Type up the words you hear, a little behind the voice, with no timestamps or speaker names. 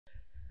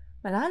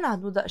Mela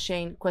ħanaħdmu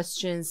daqsxejn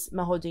questions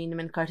meħodin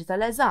minn karti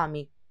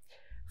tal-eżami.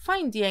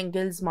 Find the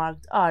angles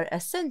marked R,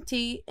 S and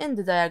T in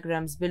the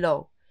diagrams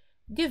below.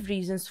 Give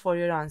reasons for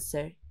your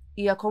answer.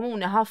 Hija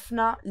komuni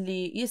ħafna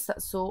li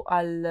jistaqsu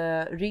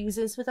għal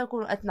reasons meta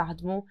nkunu qed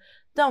naħdmu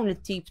dawn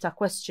it-tip ta'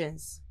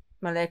 questions.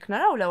 Mela jekk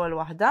naraw l-ewwel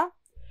waħda,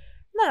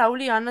 naraw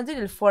li għandna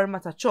din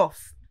il-forma ta'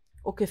 ċoff.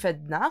 U kif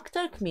edna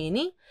aktar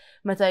kmieni,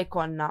 meta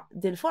jkollna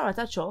din il-forma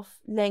ta' ċoff,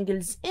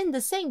 l-angles in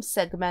the same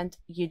segment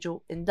jiġu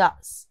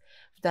indaqs.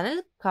 F'dan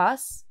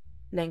il-każ,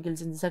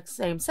 l-angles in the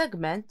same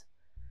segment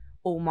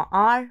huma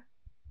R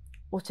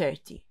u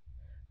 30.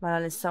 Mela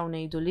nistgħu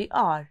ngħidu li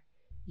R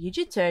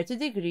jiġi 30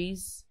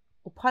 degrees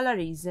u bħala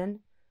reason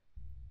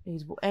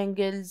jitbu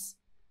angles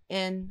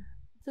in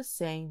the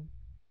same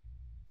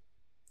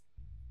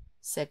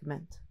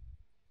segment.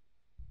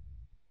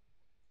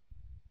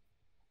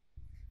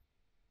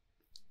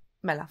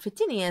 Mela,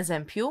 fit-tieni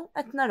eżempju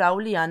qed naraw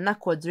li għandna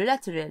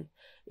quadrilateral,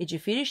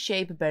 jiġifieri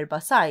shape b'4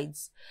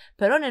 sides,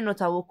 però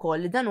ninnotaw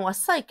ukoll li dan huwa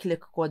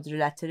cyclic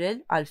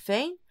quadrilateral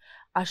għalfejn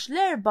għax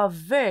l-4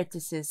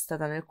 vertices ta'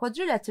 dan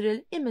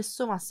il-quadrilateral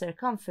imissu ma'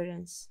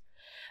 circumference.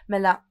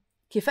 Mela,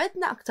 kif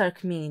qedna aktar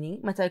kmieni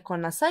meta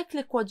jkollna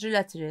cyclic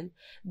quadrilateral,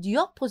 the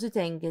opposite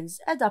angles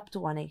add up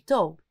to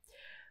 180.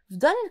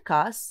 F'dan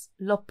il-każ,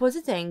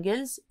 l-opposite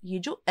angles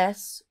jiġu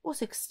S u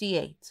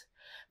 68.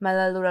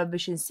 Mela allura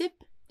biex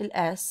insib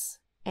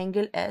il-S,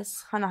 angle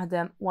S,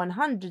 ħanaħdem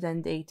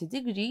 180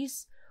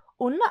 degrees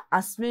u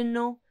naqqas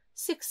minnu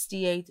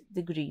 68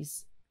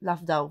 degrees.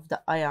 Lafdaw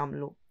f'daqqa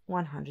jagħmlu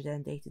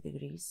 180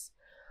 degrees.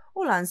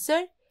 U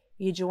l-answer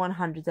jiġi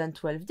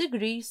 112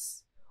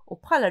 degrees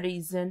u bħala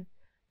reason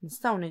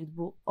nistgħu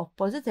nikdbu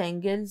opposite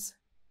angles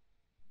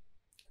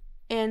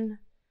in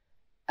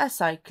a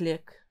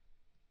cyclic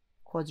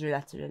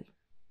quadrilateral.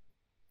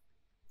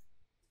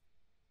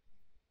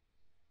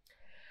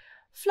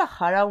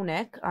 Fl-aħħar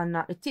hawnhekk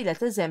għandna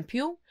t-tielet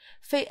eżempju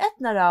fejn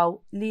qed naraw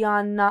li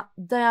għandna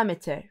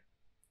diameter.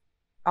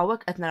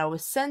 Hawnhekk qed naraw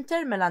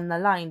is-center mela għandna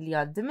line li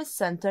għaddi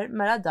mis-center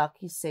mela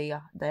dak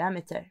jissejjaħ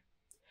diameter.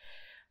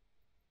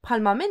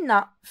 Bħalma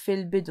minna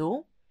fil-bidu,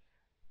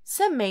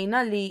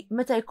 semmejna li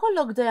meta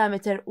jkollok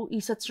diameter u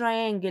qisha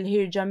triangle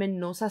ħirġa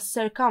minnu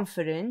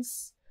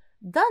sas-circumference,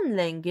 dan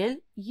l-angle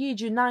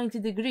jiġi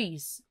 90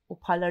 degrees u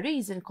bħala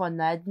reason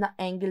konna għedna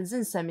angles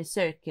in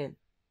semicircle.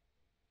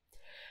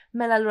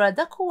 Mela allura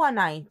dak huwa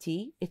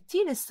 90,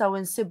 it-tien nistgħu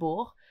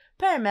insibuh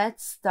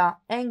permezz ta'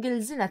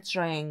 angles in a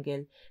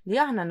triangle li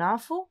aħna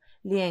nafu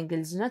li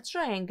angles in a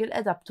triangle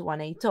add up to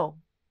 180.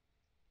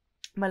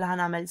 Mela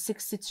ħanagħmel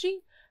 63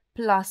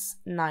 plus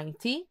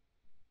 90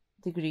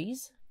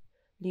 degrees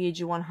li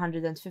jiġi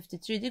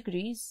 153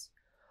 degrees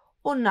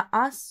u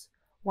naqqas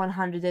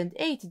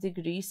 180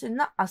 degrees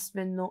innaqqas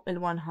minnu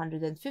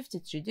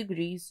il-153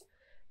 degrees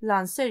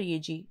l-answer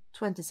jiġi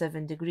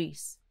 27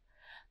 degrees.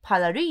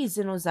 Bħala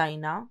reason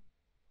użajna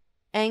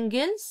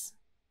angles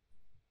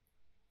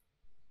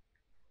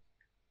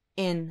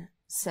in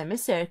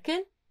semicircle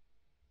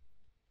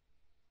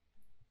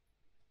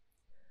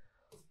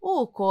u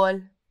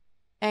wkoll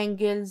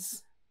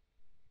angles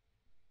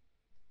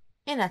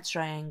in a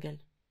triangle.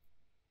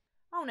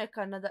 Hawnhekk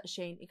għandna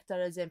daqsxejn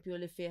iktar eżempju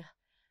li fih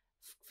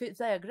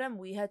diagram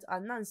wieħed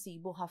għandna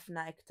nsibu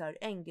ħafna iktar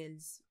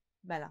angles.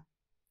 Mela.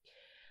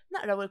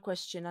 Naqraw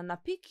il-question għandna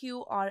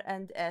PQ, R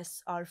and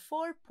S are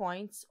 4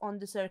 points on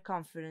the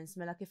circumference.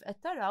 Mela kif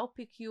qed taraw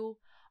PQ,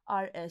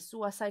 R, S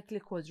huwa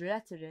cyclic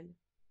quadrilateral.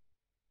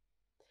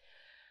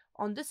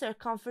 On the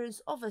circumference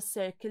of a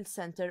circle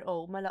center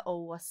O, mela O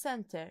huwa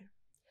center.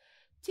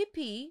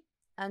 TP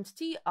and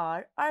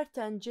TR are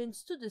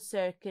tangents to the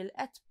circle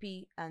at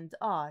P and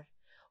R.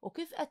 U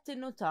kif qed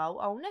tinnutaw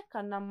hawnhekk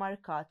għandna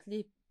markat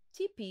li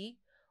TP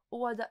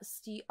huwa daqs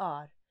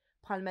TR.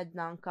 Bħal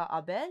medna anka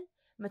qabel,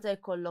 meta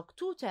jkollok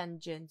two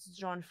tangents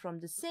drawn from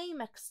the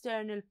same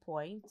external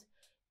point,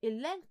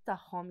 il-length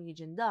tagħhom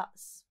jiġi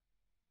ndaqs.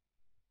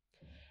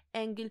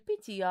 Angle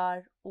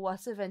PTR huwa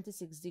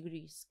 76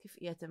 degrees kif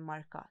qiegħed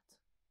immarkat.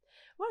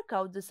 Work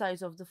out the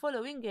size of the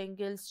following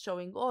angles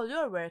showing all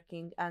your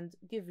working and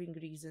giving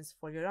reasons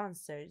for your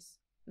answers.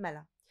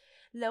 Mela,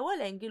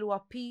 l-ewwel angle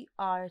huwa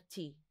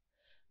PRT.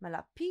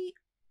 Mela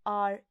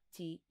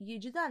PRT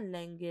jiġi dan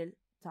l-angle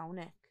ta'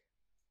 hawnhekk.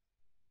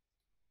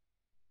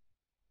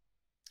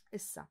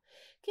 Issa,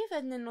 kif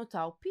qed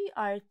ninnotaw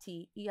PRT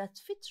hija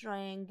tfit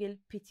triangle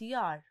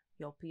PTR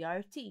jew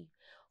PRT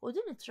u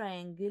din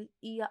it-triangle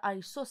hija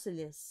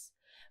isosceles.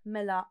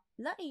 Mela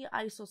la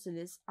hija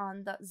isosceles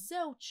għandha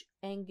żewġ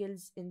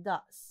angles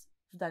indaqs.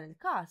 F'dan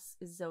il-każ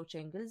iż-żewġ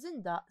angles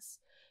indaqs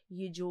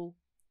jiġu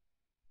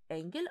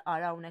angle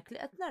R hawnhekk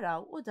li qed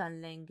naraw u dan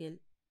l-angle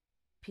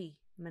P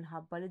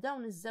minħabba li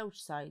dawn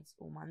iż-żewġ sides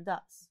huma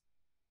ndaqs.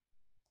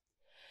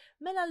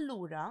 Mela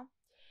allura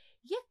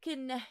jekk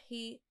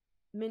inneħħi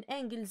minn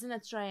angles in a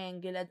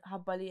triangle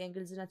ħabba li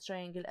angles in a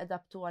triangle add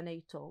up to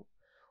 180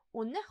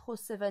 u neħħu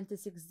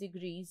 76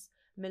 degrees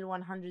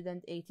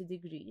mill-180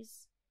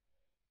 degrees,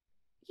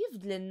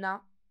 jifdlilna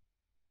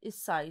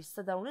is-size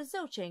ta' dawn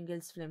iż-żewġ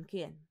angles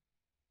flimkien.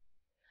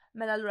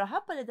 Mela allura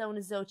ħabba li dawn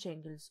iż-żewġ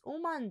angles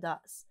huma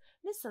ndaqs,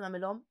 nista'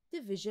 nagħmilhom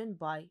division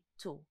by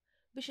 2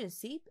 biex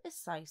insib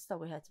is-size ta'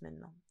 wieħed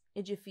minnhom.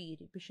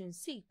 Jiġifieri biex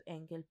insib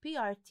angle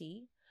PRT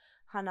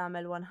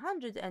ħanagħmel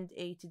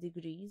 180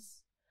 degrees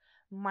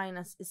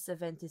minus is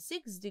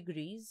 76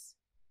 degrees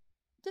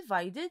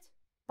divided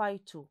by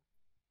 2.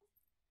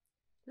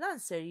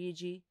 L-answer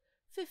jiġi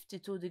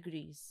 52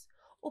 degrees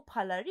u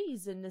bħala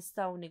reason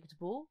nistgħu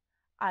niktbu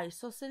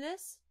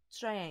isosceles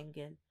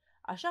triangle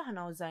għax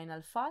aħna użajna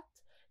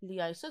l-fatt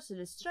li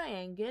isosceles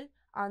triangle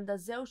għandha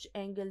żewġ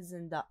angles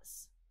indaqs.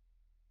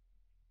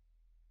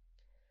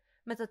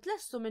 Meta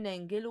tlessu minn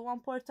angle huwa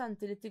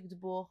importanti li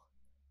tiktbuh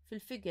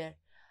fil-figure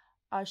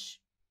għax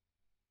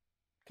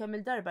kemm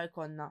il-darba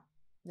jkollna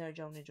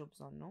nerġgħu niġu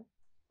bżonnu.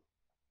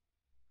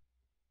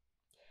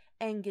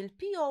 Angle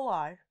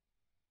POR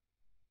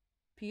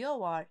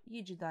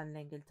jiġi dan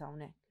l-angle ta'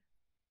 hawnhekk.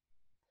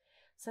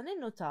 Sa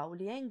ninnotaw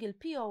li angle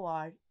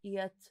POR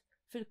qiegħed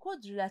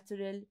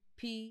fil-quadrilateral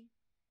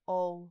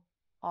PORT.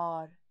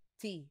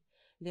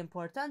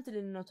 L-importanti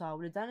li nnotaw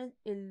li dan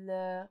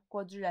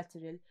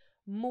il-quadrilateral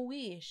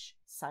mhuwiex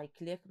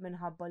cyclic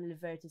minħabba li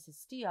l-vertices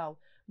tiegħu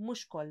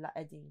mhux kollha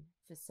qegħdin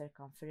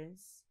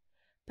fis-circumference.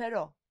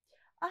 Però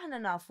aħna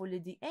nafu li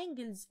the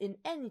angles in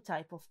any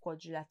type of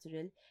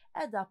quadrilateral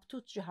add up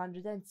to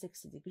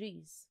 360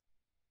 degrees.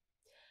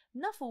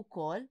 Nafu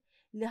wkoll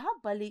li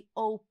ħabba li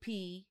OP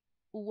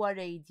huwa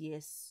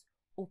radius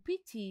u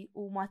PT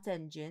huma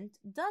tangent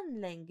dan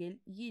l-angle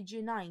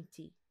jiġi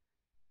 90.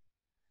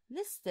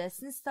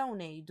 L-istess nistgħu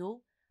ngħidu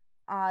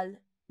għal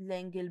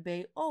l-angle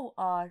bejn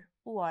OR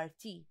u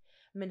RT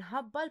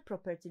minħabba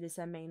l-property li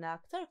semmejna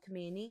aktar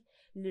kmieni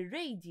li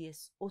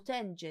radius u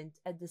tangent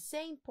at the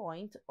same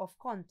point of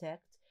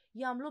contact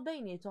jagħmlu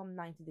bejniethom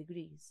 90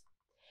 degrees.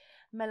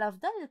 Mela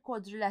f'dan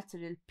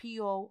il-quadrilateral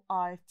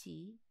PORT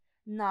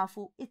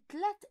nafu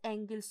it-tlet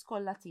angles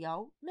kollha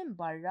tiegħu minn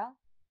barra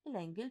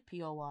l-angle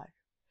POR.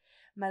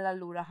 Mela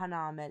allura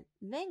ħanagħmel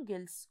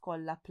l-angles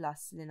kollha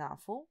plus li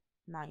nafu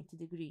 90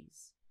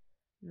 degrees.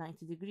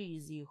 90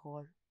 degrees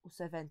ieħor u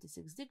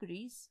 76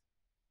 degrees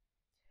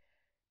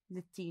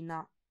li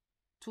tina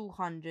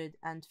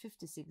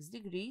 256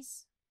 degrees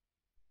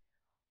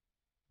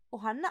u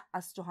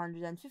ħannaqqas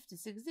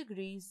 256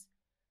 degrees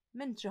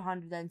minn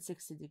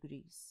 360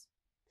 degrees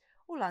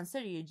u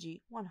l-answer jiġi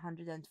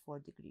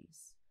 104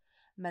 degrees.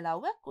 Mela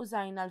hekk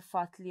użajna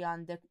l-fatt li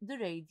għandek the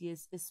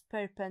radius is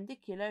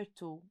perpendicular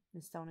to,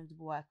 nistgħu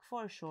nikdbu hekk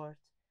for short,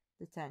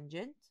 the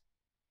tangent.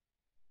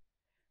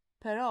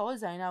 Però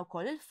użajna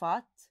wkoll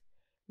il-fatt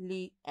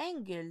li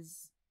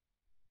angles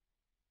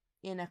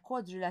in a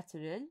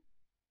quadrilateral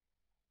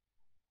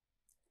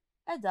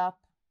add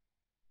up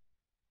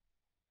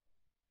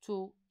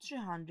to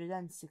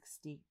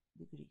 360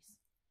 degrees.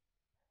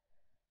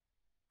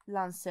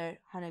 L-answer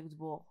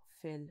ħanikdbu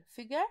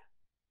fil-figure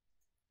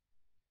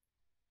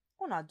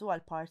u ngħaddu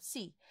għal part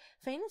C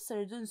fejn issa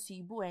rridu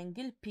nsibu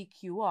angle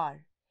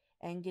PQR.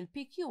 Angle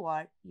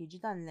PQR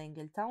jiġi dan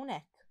l-angle ta'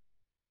 hawnhekk.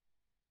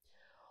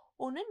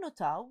 U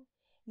ninnotaw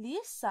li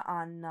issa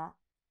għandna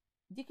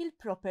dik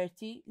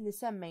il-property li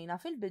semmejna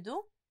fil-bidu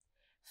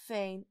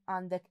fejn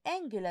għandek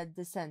angle at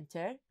the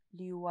center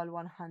li huwa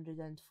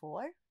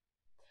l-104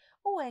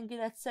 u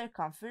angle at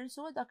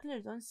circumference huwa dak li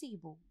rridu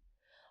nsibu.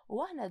 U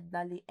aħna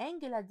għedna li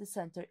angle at the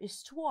center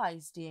is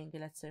twice the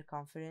angle at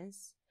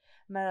circumference.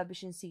 Mela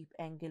biex insib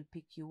angle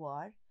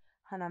PQR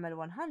ħanamel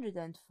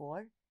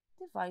 104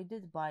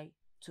 divided by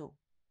 2.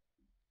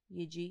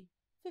 Jiġi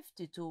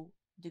 52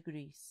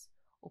 degrees.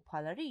 U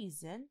bħala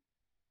reason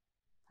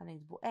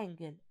ħanikdbu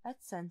angle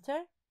at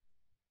center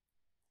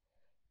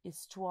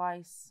is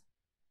twice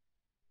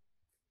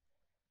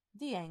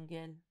the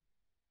angle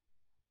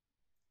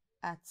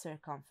at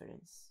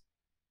circumference.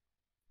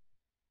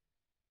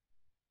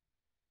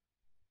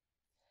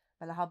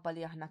 Mela ħabba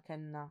li aħna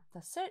kellna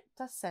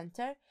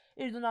tas-center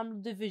irridu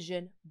nagħmlu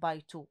division by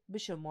 2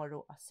 biex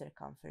imorru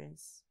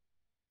għas-circumference.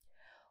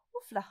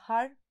 U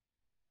fl-aħħar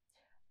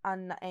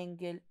għandna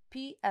angle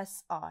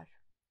PSR.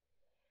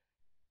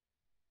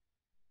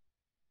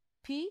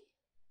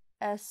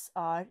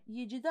 PSR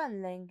jiġi dan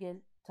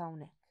l-angle ta'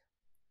 hawnhekk.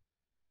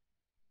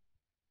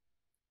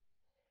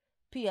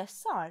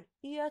 PSR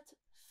qiegħed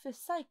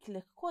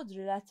fis-cyclic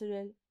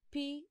quadrilateral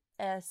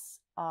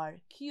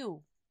PSRQ.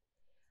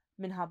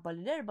 Minħabba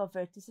li l-erba'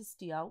 vertices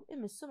tiegħu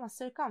imissu mas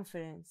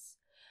circumference.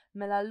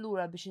 Mela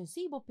allura biex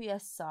insibu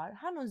PSR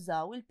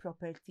ħanużaw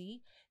il-property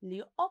li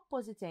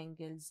opposite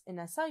angles in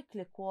a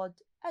cyclic quad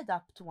add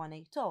up to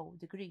 180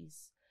 degrees.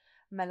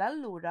 Mela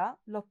allura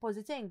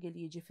l-opposite angle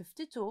jiġi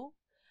 52,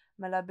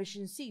 mela biex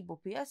insibu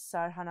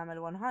PSR ħanamel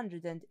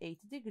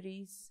 180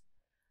 degrees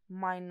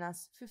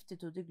minus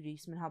 52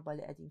 degrees minħabba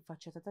li qegħdin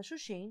faċċata ta'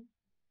 xulxin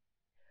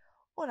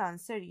u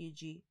l-answer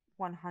jiġi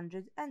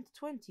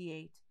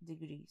 128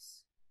 degrees.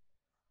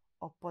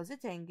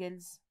 Opposite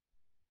angles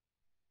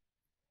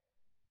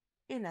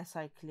in a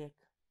cyclic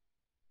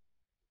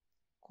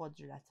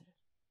quadrilateral.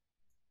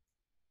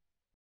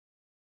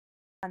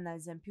 Għanna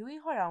eżempju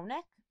ieħor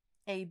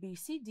hawnhekk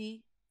ABCD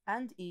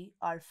and E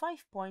are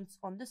 5 points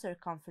on the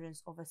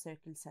circumference of a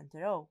circle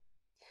center O.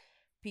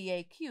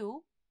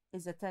 PAQ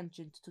is a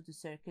tangent to the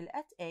circle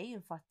at A,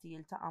 infatti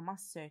jiltaqa'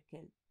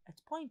 mas-circle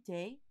at point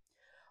A,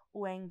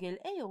 u angle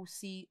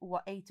AOC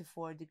huwa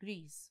 84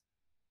 degrees.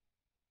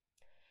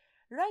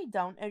 Write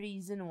down a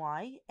reason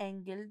why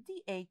angle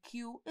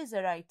DAQ is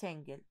a right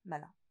angle.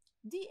 Mela,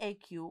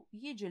 DAQ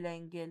jiġi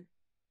l-angle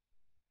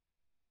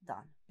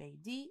dan bej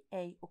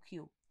DA u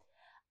Q.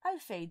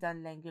 Għalfejn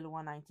dan l-angle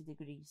huwa 90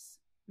 degrees.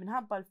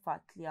 Minħabba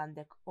l-fatt li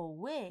għandek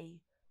OA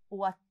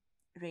huwa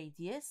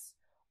radius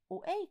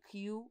u AQ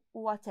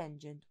huwa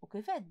tangent u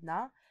kif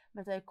edna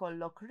meta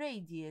jkollok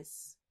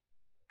radius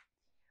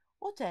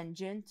u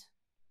tangent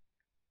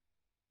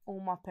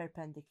huma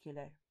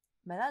perpendicular.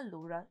 Mela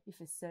allura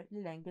jfisser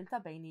li l-angle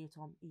ta'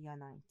 bejniethom hija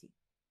 90.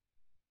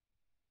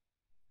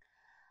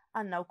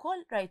 Għandna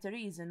wkoll write a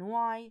reason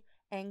why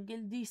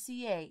angle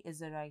DCA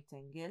is a right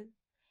angle.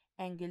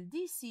 Angle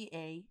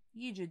DCA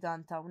jiġi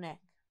dan ta'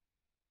 hawnhekk.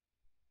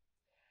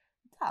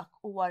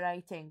 Dak huwa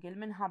right angle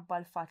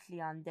minħabba l-fatt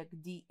li għandek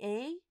DA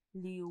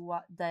li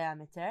huwa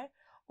diameter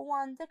u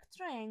għandek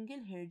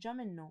triangle ħirġa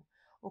minnu.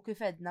 U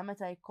kif edna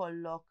meta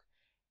jkollok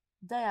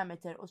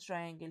diameter u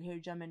triangle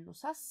ħirġa minnu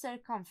sa'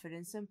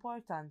 circumference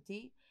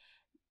importanti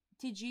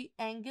tiġi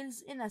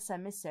angles in a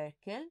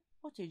semicircle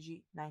u tiġi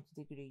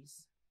 90 degrees.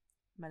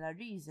 Mela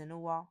reason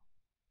huwa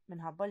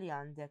minħabba li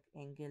għandek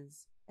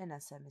angles in a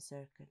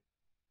semicircle.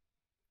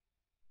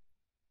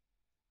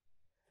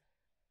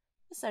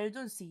 Issa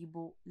rridu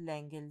nsibu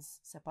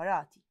l-angles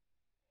separati.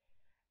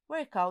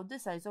 Work out the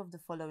size of the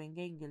following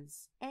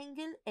angles.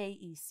 Angle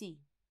AEC.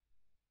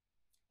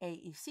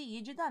 AEC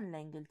jiġi dan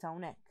l-angle ta'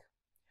 hawnhekk.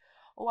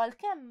 U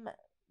għalkemm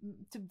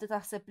tibda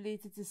taħseb li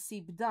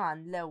tissib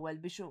dan l-ewwel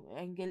biex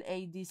angle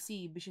ADC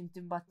biex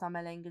inti mbagħad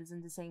tagħmel angles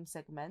in the same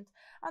segment,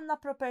 għandna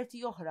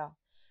property oħra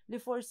li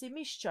forsi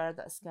mhix ċara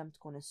daqskemm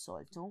tkun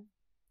is-soltu.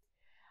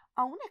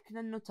 Hawnhekk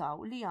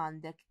ninnotaw li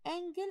għandek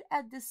angle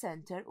at the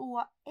center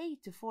huwa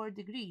 84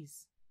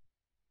 degrees.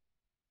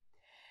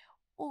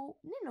 U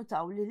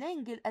ninnotaw li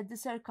l-angle at the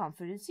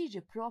circumference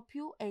jiġi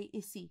propju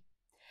AEC.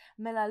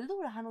 Mela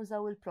allura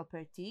ħanużaw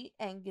il-property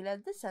angle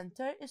at the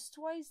center is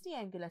twice the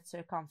angle at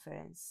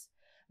circumference.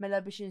 Mela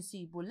biex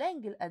insibu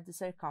l-angle at the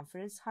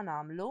circumference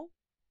ħanamlu,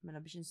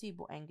 mela biex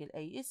insibu angle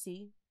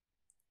AEC,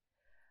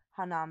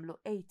 ħanamlu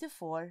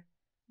 84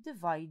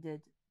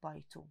 divided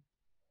by 2.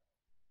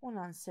 U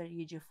l-answer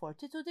jiġi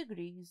 42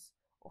 degrees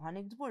u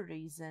ħanikdbu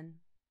r-reason.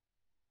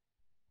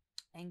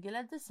 Angle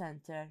at the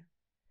center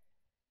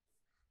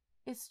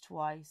is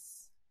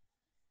twice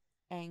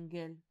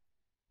angle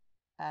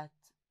at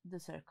the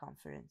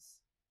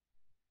circumference.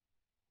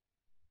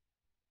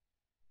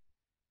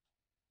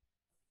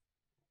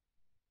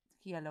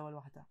 Hija l-ewwel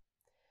waħda.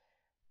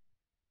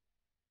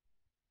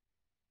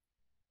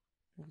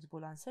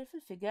 Nikdbu l-answer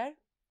fil-figure.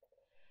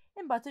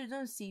 Imbagħad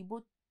irridu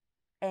nsibu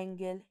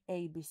angle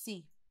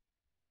ABC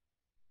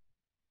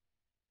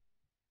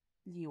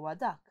li huwa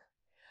dak.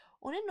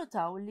 U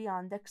ninnotaw li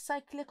għandek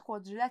cyclic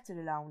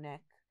quadrilateral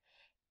hawnhekk.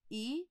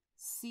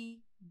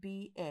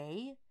 ECBA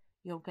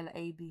jew kella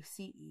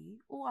ABCE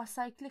huwa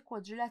cyclic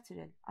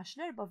quadrilateral għax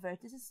l-erba'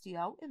 vertices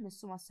tiegħu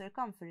imissu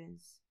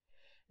mas-circumference.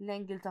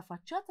 L-angle ta'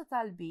 faċċata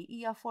tal-B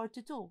hija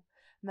 42,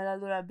 mela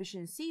allura biex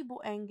insibu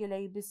angle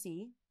ABC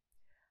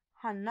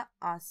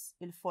ħannaqqas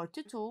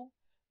il-42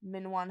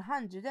 minn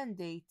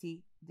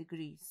 180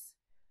 degrees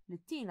li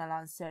tina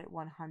l-answer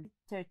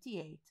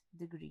 138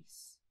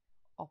 degrees.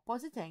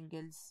 Opposite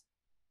angles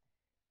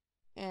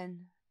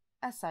in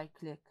a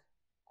cyclic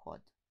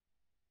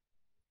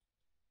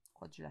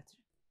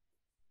quadrilateral.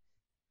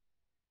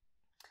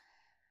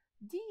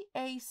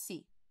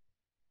 DAC.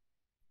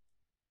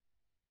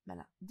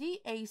 Mela,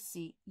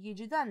 DAC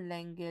jiġi dan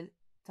l-angle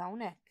ta'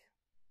 hawnhekk.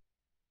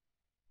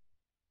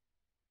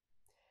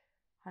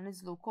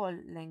 Ħaniżlu wkoll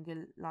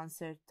l-angle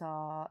l-answer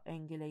ta'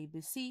 angle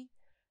ABC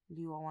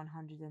li huwa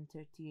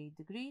 138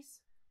 degrees.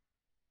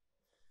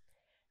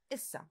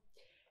 Issa,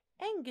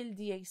 angle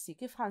DAC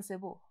kif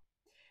ħansibuh?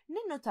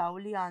 Ninnotaw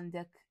li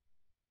għandek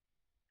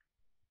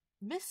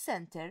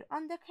bis-center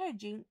għandek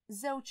ħerġin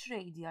żewġ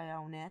radii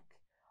hawnhekk,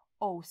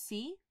 OC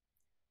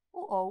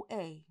u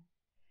OA.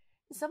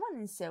 Issa ma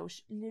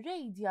ninsewx li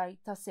radii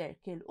ta'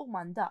 circle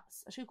huma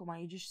ndaqs għax kieku ma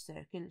jiġix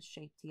circle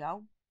x-shape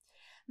tiegħu.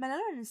 Mela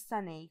allura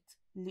nista' ngħid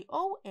li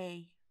OA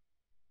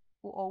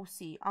u OC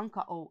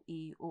anka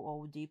OE u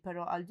OD,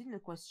 però għal din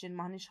il-question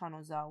maħniex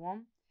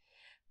ħanużawhom.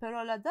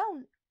 Però la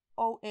dawn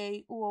OA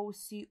u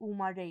OC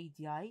huma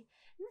radii,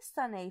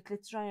 nista' ngħid li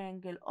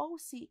triangle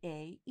OCA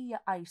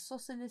hija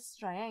isosceles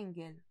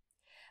triangle.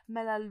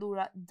 Mela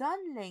allura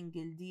dan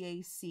l-angle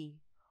DAC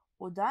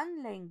u dan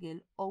l-angle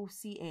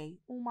OCA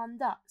huma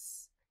ndaqs.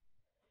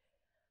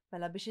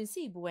 Mela biex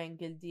insibu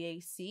angle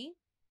DAC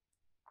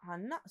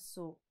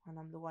ħannaqsu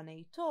ħanamlu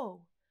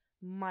 180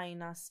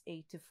 minus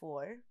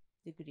 84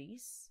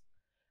 degrees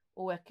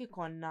u hekk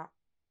ikonna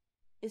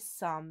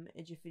is-sum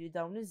ġifieri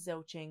dawn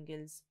iż-żewġ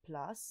angles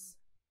plus.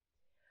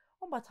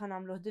 U mbagħad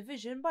ħanamlu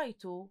division by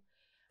 2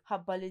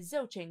 ħabba li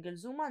ż-żewġ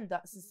angles huma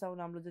ndaqs nistgħu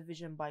nagħmlu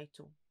division by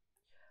 2.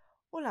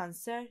 u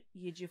l-answer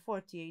jiġi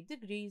 48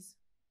 degrees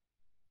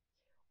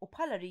u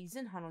bħala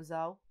reason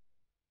ħanużaw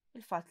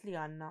il-fatt li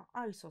għandna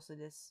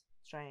isosceles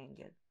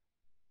triangle.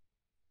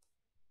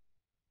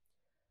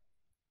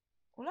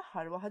 U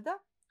l-aħħar waħda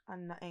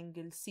għandna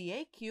angle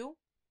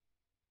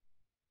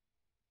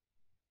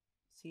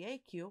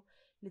CAQ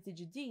li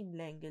tiġi din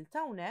l-angle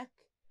ta'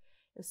 hawnhekk.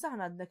 Issa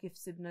aħna għadna kif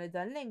sibna li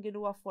dan l-angle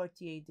huwa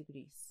 48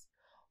 degrees.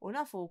 U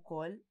nafu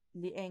wkoll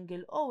li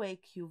angle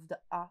OAQ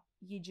f'daqqa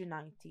jiġi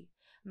 90.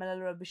 Mela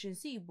allura biex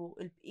insibu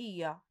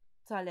l-bqija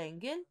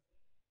tal-angle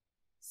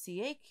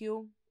CAQ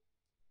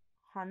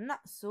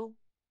ħannaqsu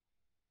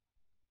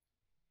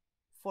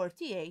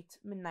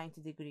 48 minn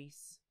 90 degrees.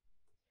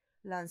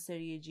 L-answer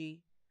jiġi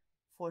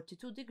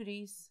 42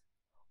 degrees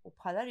u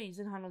bħala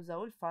reason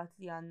ħanużaw il-fatt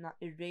li għandna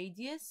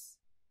ir-radius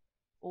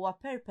huwa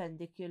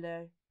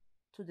perpendicular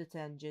to the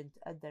tangent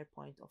at their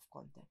point of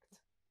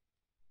contact.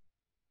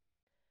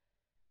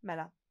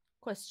 Mela,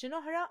 question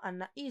oħra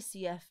għandna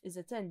ECF is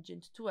a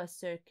tangent to a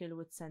circle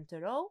with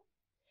center O.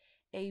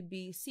 A,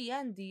 B, C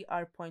and D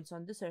are points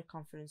on the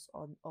circumference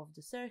of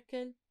the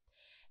circle.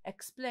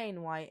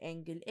 Explain why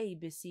angle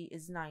ABC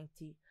is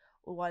 90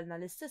 u għalna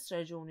l-istess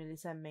raġuni li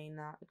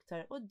semmejna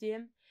iktar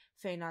qudiem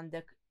fejn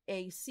għandek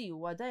AC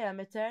huwa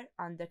diameter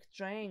għandek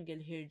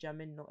triangle ħirġa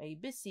minnu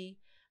ABC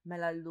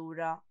mela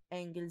allura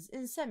angles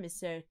in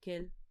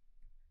semicircle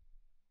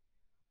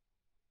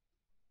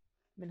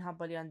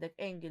minħabba li għandek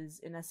angles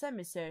in a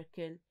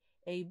semicircle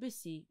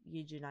ABC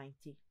jiġi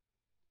 90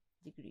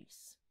 degrees.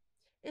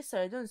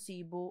 Issa rridu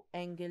nsibu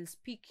angles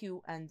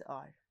PQ and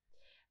R.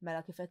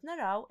 Mela kif qed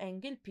naraw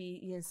angle P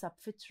jinsab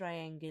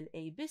fit-triangle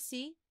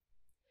ABC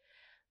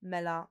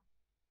mela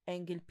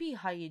angle P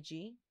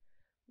ħajjiġi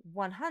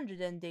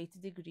 180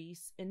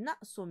 degrees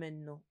innaqsu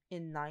minnu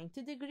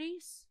in-90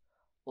 degrees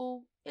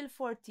u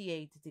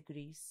il-48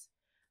 degrees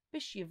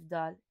biex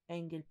jifdal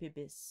angle P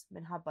biss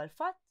minħabba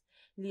l-fatt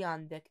li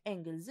għandek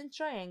angles in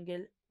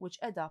triangle which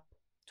add up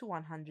to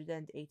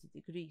 180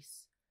 degrees.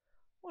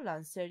 U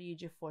l-answer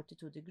jiġi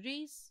 42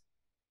 degrees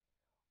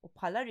u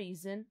bħala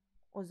reason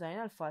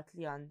użajna l-fatt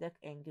li għandek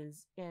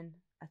angles in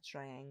a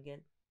triangle.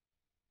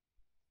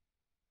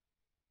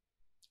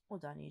 U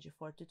dan jiġi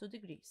 42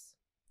 degrees.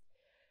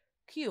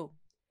 Q.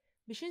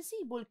 Biex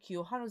insibu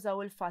l-Q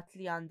ħanużaw il-fatt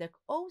li għandek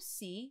OC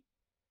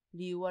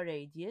li huwa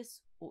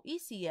radius u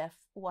ECF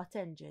huwa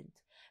tangent.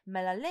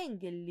 Mela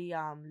l-angle li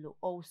jagħmlu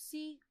OC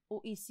u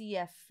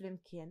ECF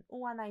flimkien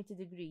huwa 90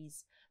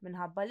 degrees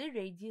minħabba li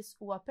radius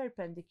huwa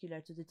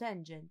perpendicular to the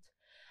tangent.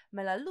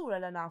 Mela allura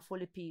la nafu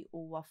li P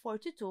huwa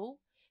 42,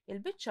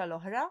 il-biċċa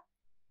l-oħra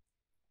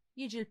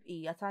jiġi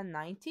l-bqija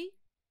tan-90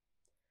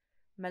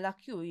 mela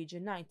Q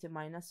jiġi 90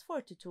 minus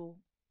 42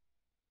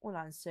 u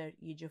l-answer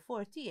jiġi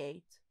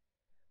 48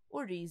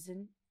 u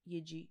reason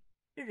jiġi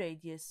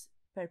radius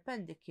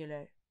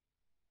perpendicular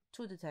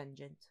to the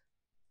tangent.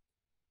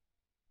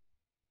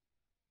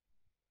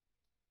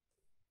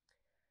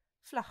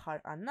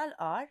 Fl-aħħar għandna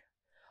l-R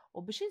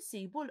u biex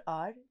insibu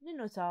l-R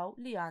ninnotaw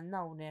li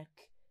għandna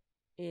hawnhekk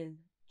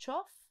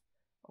il-ċof,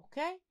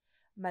 okay?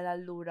 Mela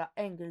allura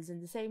angles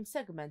in the same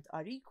segment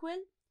are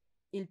equal,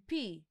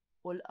 il-P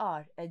u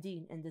l-R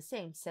qegħdin in the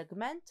same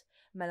segment,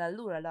 mela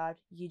allura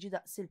l-R jiġi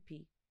daqs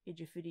il-P,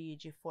 jiġifieri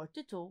jiġi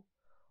 42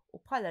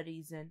 u bħala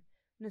reason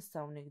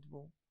nistgħu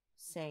nikdbu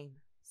same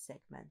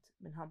segment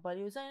minħabba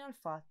li użajna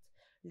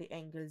l-fatt li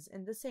angles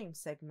in the same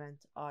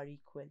segment are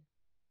equal.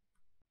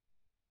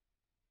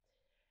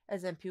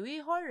 Eżempju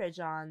ieħor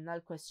reġa' għandna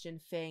l-question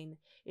fejn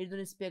irdu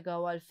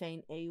nispjegaw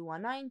għalfejn A huwa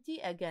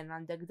 90, again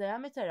għandek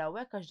diameter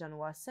hawnhekk għax dan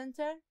huwa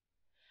center,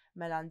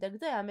 mela għandek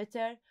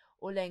diameter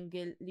u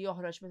l-angle li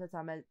joħroġ meta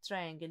tagħmel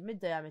triangle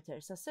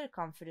mid-diameter sa'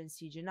 circumference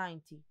jiġi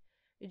 90,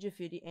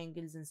 jiġifieri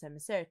angles in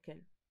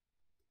semicircle.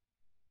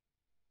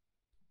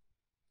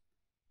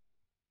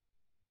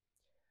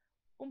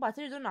 U mbagħad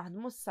irridu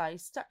naħdmu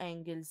s-size ta'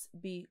 angles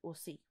B u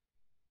C.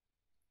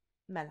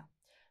 Mela,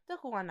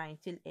 dak huwa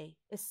 90 l-A.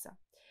 Issa,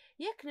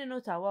 jekk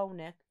ninnotaw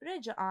hawnhekk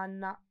reġa'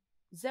 għandna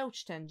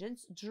żewġ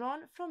tangents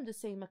drawn from the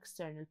same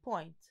external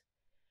point.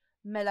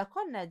 Mela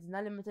konna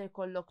għedna li meta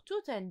jkollok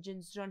two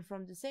tangents drawn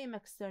from the same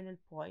external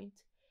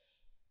point,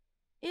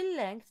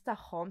 il-length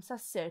tagħhom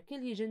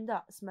sas-circle jiġi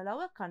ndaqs mela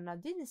hekk għandna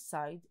din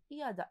is-side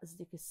hija daqs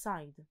dik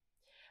is-side.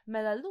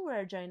 Mela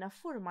allura rġajna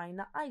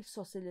ffurmajna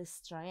isosceles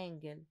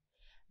triangle.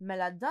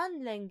 Mela dan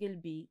l-angle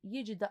B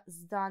jiġi daqs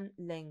dan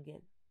l-angle.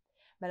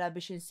 Mela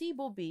biex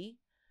insibu B,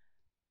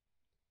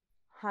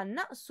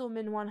 ħannaqsu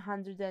minn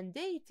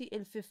 180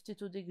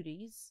 il-52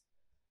 degrees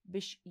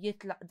biex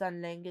jitlaq dan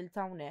l-angle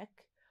ta'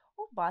 hawnhekk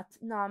u mbagħad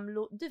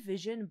nagħmlu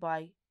division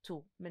by 2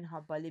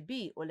 minħabba li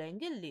B u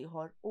l-angle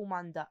ieħor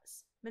huma ndaqs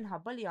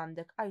minħabba li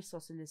għandek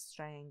isosceles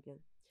triangle.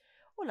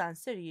 U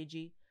l-answer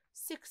jiġi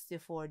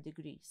 64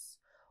 degrees.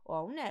 U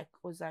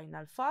hawnhekk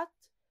użajna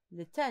l-fatt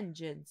li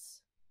tangents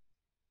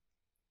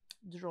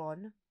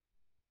drawn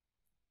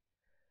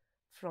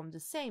from the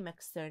same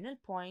external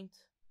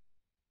point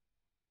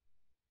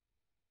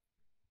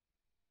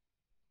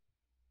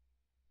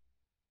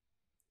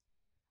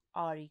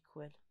are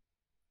equal.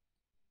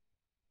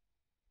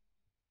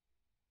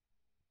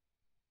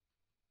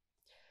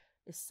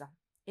 Issa,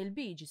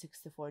 il-B jiġi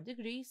 64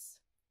 degrees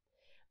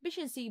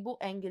biex insibu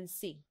angle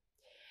C.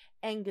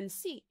 Angle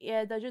C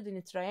qiegħda ġo din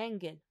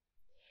it-triangle.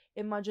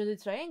 Imma ġo di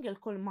triangle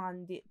kull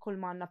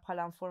manna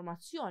bħala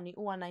informazzjoni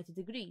huwa 90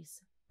 degrees.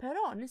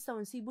 Però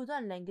nistgħu nsibu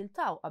dan l-angle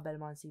taw qabel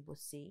ma nsibu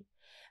C.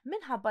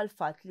 Minħabba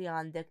l-fatt li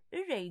għandek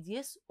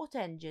ir-radius u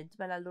tangent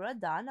mela allura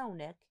dan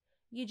hawnhekk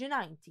jiġi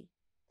 90.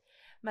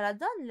 Mela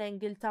dan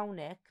l-angle ta'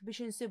 hawnhekk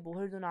biex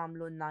insibuh irdu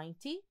nagħmlu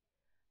 90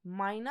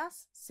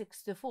 minus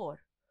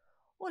 64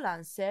 u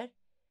l-answer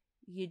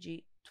jiġi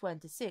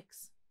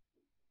 26.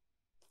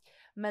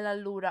 Mela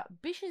allura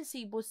biex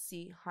insibu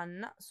C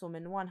ħannaqsu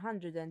minn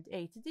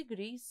 180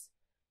 degrees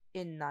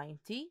in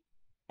 90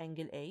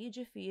 angle A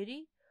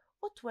jiġifieri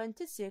u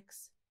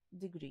 26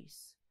 degrees.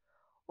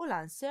 U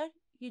l-answer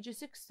jiġi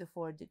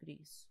 64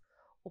 degrees.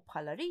 U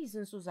bħala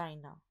reasons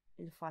użajna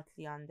il-fatt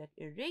li għandek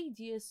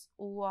ir-radius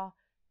huwa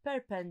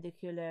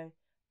perpendicular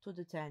to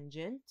the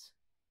tangent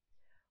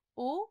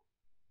u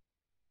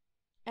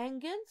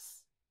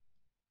angles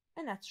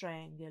in a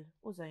triangle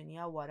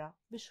użajnija wara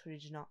biex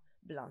ħriġna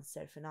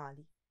bl-answer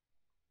finali.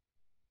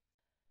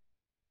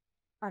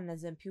 Għanna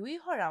eżempju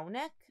ieħor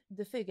hawnhekk,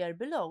 the figure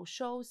below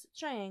shows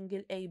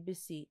triangle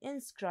ABC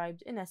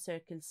inscribed in a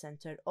circle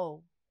center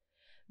O.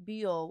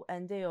 BO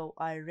and AO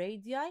are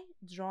radii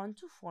drawn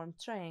to form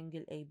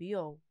triangle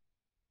ABO.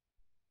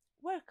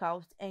 Work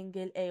out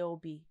angle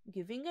AOB,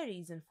 giving a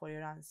reason for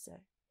your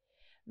answer.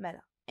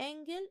 Mela,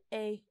 angle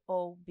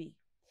AOB.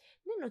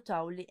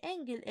 Ninnutaw li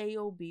angle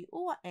AOB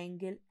huwa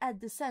angle at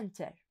the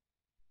center.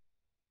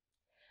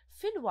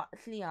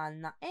 Fil-waqt li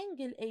għanna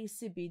angle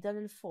ACB dan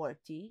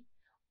il-40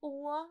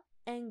 huwa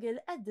angle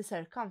at the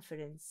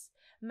circumference.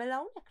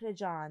 Mela hawnhekk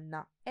reġa'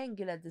 għandna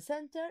angle at the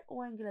center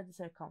u angle at the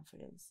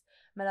circumference.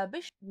 Mela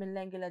biex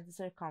mill-angle at the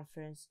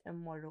circumference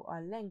immorru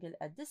għall-angle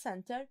at the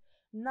center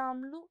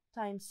namlu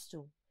times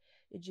 2.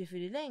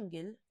 Jiġifieri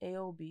l-angle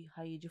AOB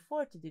ħajjiġi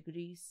 40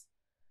 degrees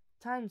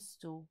times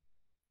 2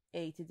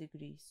 80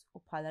 degrees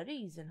u bħala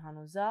reason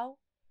ħanużaw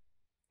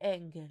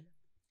angle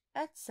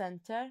at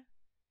center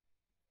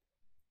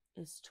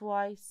is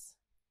twice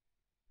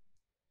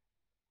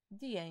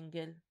the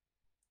angle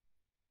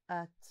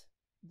at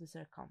the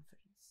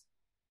circumference.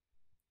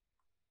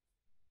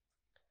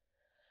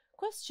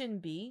 Question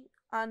B,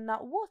 għanna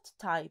what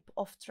type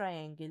of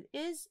triangle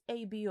is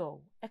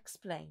ABO?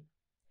 Explain.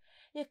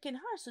 Jekk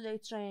inħarsu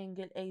lejn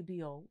triangle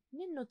ABO,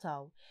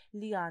 ninnutaw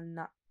li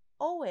għanna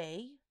OA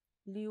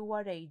li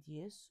huwa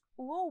radius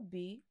u OB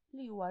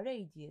li huwa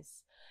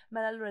radius.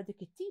 Mela allura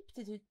dik it-tip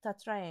ta'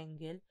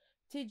 triangle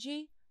tiġi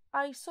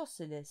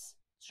isosceles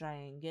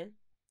triangle.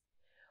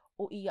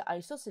 U hija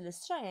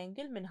isosceles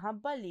triangle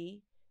minħabba li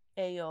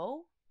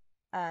AO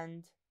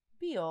and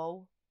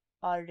BO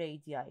are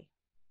radii.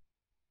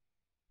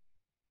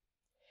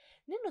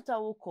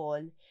 Ninnutaw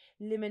ukoll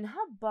li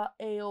minħabba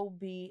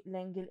AOB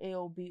l-angle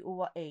AOB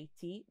huwa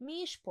 80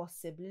 mhijiex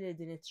possibbli li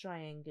din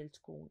it-triangle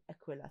tkun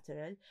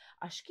equilateral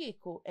għax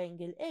kieku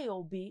angle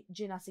AOB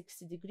ġina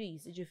 60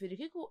 degrees, ġifieri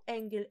kieku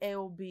angle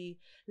AOB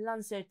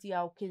l-answer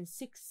tiegħu kien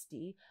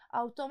 60,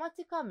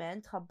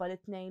 awtomatikament ħabba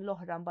l-tnejn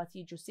l-oħra mbagħad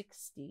jiġu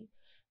 60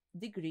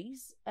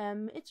 degrees,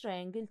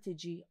 it-triangle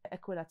tiġi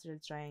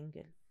equilateral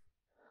triangle.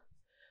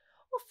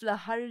 U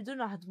fl-aħħar irdu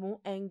naħdmu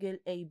angle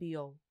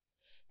ABO.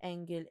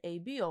 Angle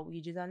ABO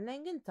jiġi dan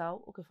l-angle taw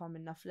u kif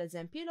għamilna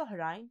fl-eżempji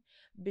l-oħrajn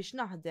biex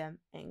naħdem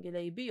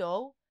angle ABO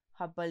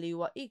ħabba li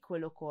huwa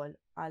equal ukoll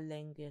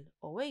għall-angle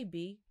OAB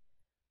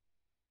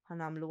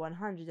ħanamlu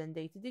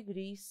 180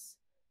 degrees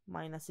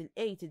minus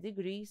il-80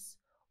 degrees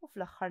u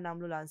fl-aħħar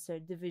namlu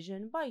l-answer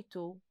division by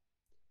 2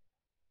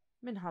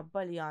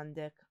 minħabba li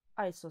għandek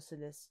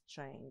isosceles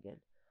triangle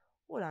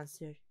u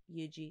l-answer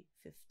jiġi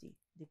 50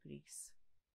 degrees.